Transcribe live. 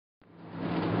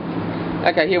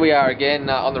Okay, here we are again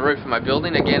on the roof of my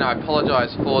building. Again, I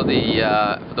apologise for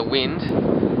the wind.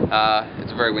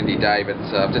 It's a very windy day, but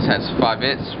I've just had 5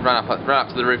 minutes run up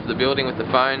to the roof of the building with the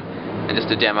phone and just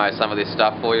to demo some of this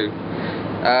stuff for you.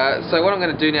 So what I'm going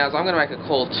to do now is I'm going to make a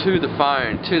call to the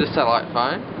phone, to the satellite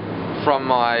phone, from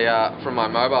my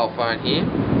mobile phone here,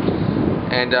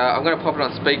 and I'm going to pop it on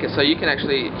speaker so you can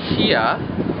actually hear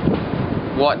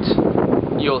what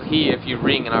you'll hear if you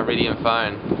ring an Iridium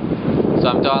phone. So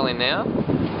I'm dialing now.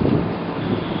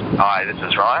 Hi, this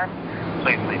is Ryan.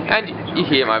 Please leave me. And you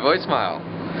hear my voicemail.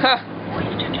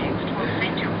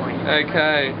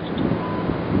 Okay.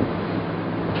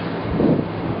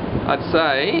 I'd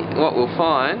say what we'll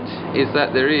find is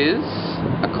that there is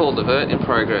a call divert in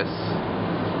progress.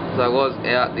 So I was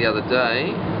out the other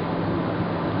day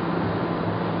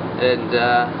and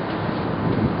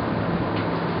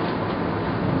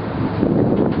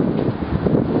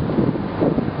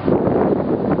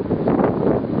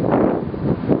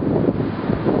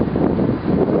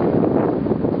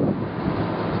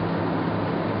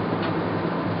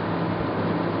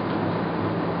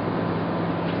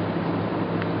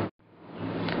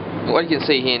what you can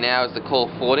see here now is the call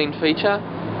forwarding feature.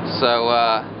 So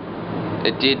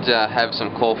it did have some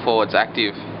call forwards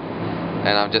active,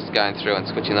 and I'm just going through and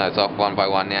switching those off one by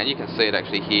one now. And you can see it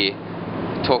actually here,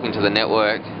 talking to the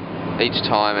network each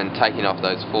time and taking off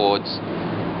those forwards.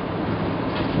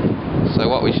 So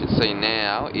what we should see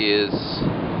now is,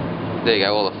 there you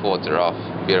go, all the forwards are off.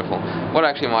 Beautiful. What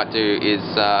I actually might do is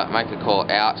make a call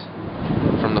out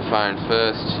from the phone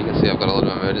first. You can see I've got a lot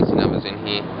of emergency numbers in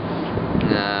here.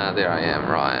 There I am,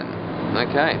 Ryan.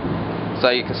 Okay, so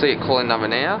you can see it calling number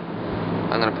now.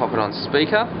 I'm going to pop it on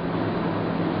speaker.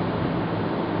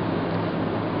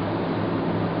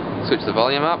 Switch the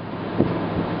volume up.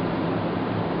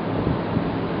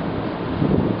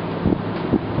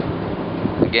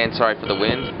 Again, sorry for the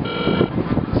wind.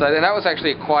 So then that was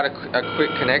actually quite a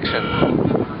quick connection.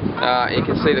 You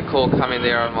can see the call coming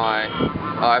there on my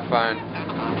iPhone.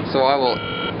 So I will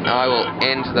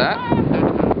end that.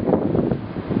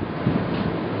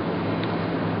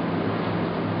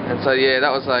 And so yeah,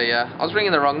 that was I was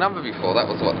ringing the wrong number before. That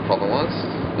was what the problem was.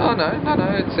 Oh no,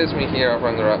 it says me here I've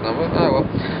rung the right number. Oh well.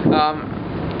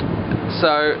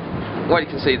 So what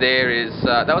you can see there is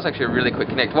that was actually a really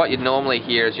quick connect. What you'd normally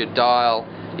hear is you'd dial,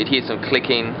 you'd hear some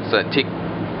clicking, so tick,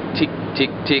 tick,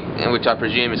 tick, tick, and which I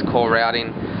presume is call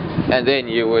routing, and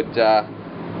then you would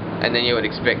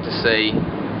expect to see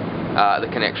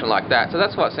the connection like that. So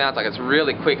that's what it sounds like. It's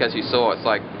really quick, as you saw. It's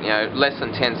like, you know, less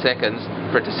than 10 seconds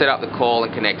for it to set up the call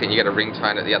and connect, and you get a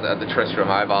ringtone at the terrestrial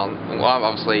mobile. Well, I'm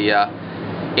obviously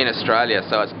in Australia,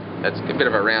 so it's a bit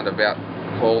of a roundabout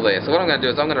call there. So what I'm going to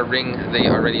do is I'm going to ring the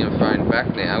Iridium phone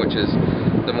back now, which is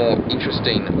the more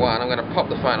interesting one. I'm going to pop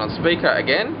the phone on speaker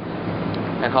again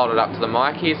and hold it up to the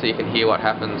mic here so you can hear what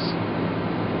happens.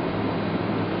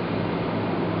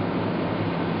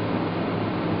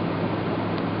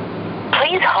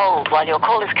 Please hold while your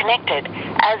call is connected,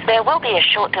 as there will be a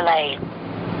short delay.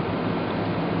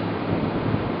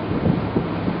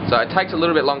 So it takes a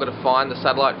little bit longer to find the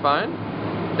satellite phone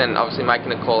than obviously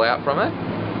making a call out from it.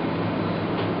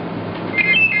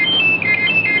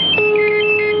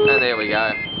 And there we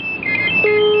go.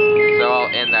 So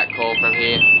I'll end that call from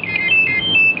here.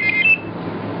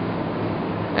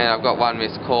 And I've got one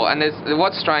missed call. And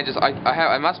what's strange is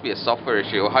it must be a software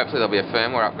issue, or hopefully there'll be a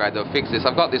firmware upgrade that'll fix this.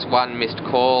 I've got this one missed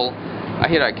call. I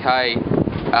hit OK.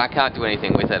 I can't do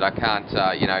anything with it. I can't,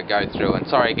 you know, go through. And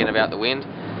sorry again about the wind.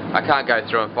 I can't go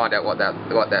through and find out what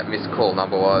that missed call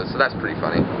number was. So that's pretty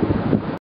funny.